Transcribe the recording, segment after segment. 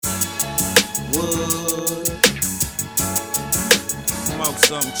wood. Smoke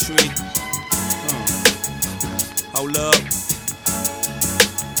some tree. Hold up.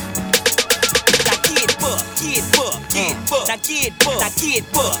 Get fucked, get fucked, now get fucked, get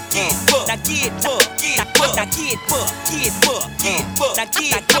fucked, get fucked, now get fucked, get fucked, now get fucked, get fucked, get fucked, now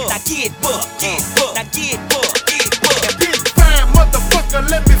get fucked, now get fucked, get fucked, now get fucked, get fucked. Big fine motherfucker,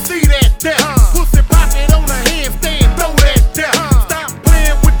 let me see that there. Pussy pocket on the handstand, throw that there. Stop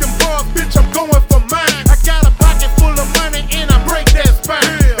playing with them bras, bitch, I'm going for mine. I got a pocket full of money and I break that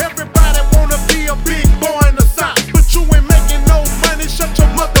spine. Everybody wanna be a big boy in the South, but you ain't making no money, shut your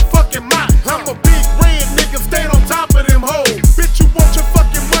motherfucking mouth. I'm a big red nigga, stay on top of them hoes. Bitch, you want your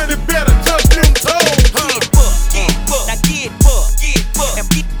fucking money, better touch them toes. Get fucked, get fucked, now get fucked, get fucked,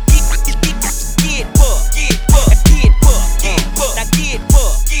 get fucked, get fucked, get fucked, get fucked, get fucked, now get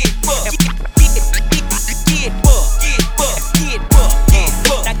fucked, get fucked, get fucked, get fucked, get fucked, get fucked, get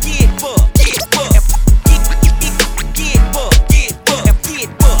fucked, now get fucked, get fucked, get fucked, get fucked, get fucked,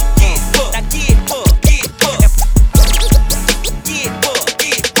 get fucked, get fucked, now get fucked, get fucked, get fucked,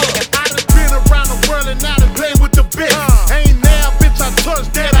 get fucked. I done been around the world and now they play with the bitch. Ain't now, bitch, I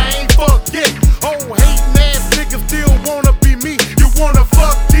touched that, I ain't forget. Old hating ass niggas still wanna be me. You wanna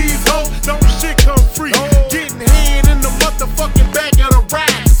fuck these hoes? Don't shit come free. Getting head in the motherfucking back of the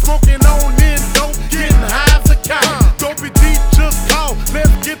ride. Smoking on in dope, getting high as a kite. Don't be deep, just call,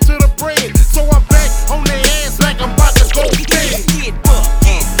 let's get to the bread. So I'm back on their ass like I'm about to go dead. Get fucked,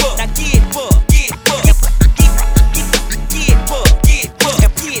 get fucked, now get fucked, get fucked, get fucked, get fucked, get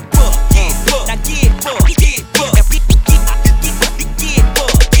fucked, get fucked, now get fucked, get fucked, get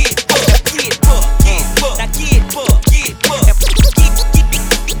fucked, get fucked, get fucked, now get fucked, get fucked, get fucked, get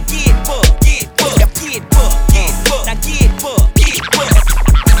fucked, get fucked, now get fucked, get fucked, get fucked, get fucked.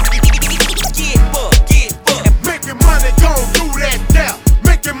 Making money gon' do that there.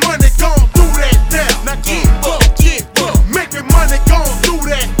 Making money gon' do that there. Now get fucked, get fucked. Making money gon' do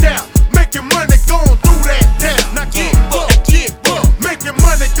that there. Making money gon' do that there. Now get fucked, get fucked. Making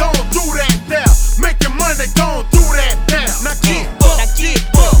money gon' do that there. Making money gon' do that there. Now get fucked, get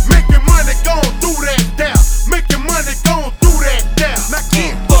fucked. Making money gon' do that there. Making money gon' do that there. Now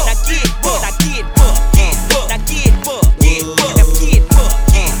get fucked, get fucked. Now get fucked, get fucked, now get fucked, get fucked, now get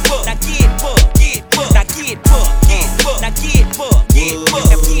fucked, get fucked, now get fucked, get fucked, now get fucked, get fucked, now get fucked, get fucked,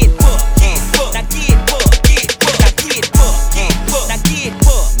 now get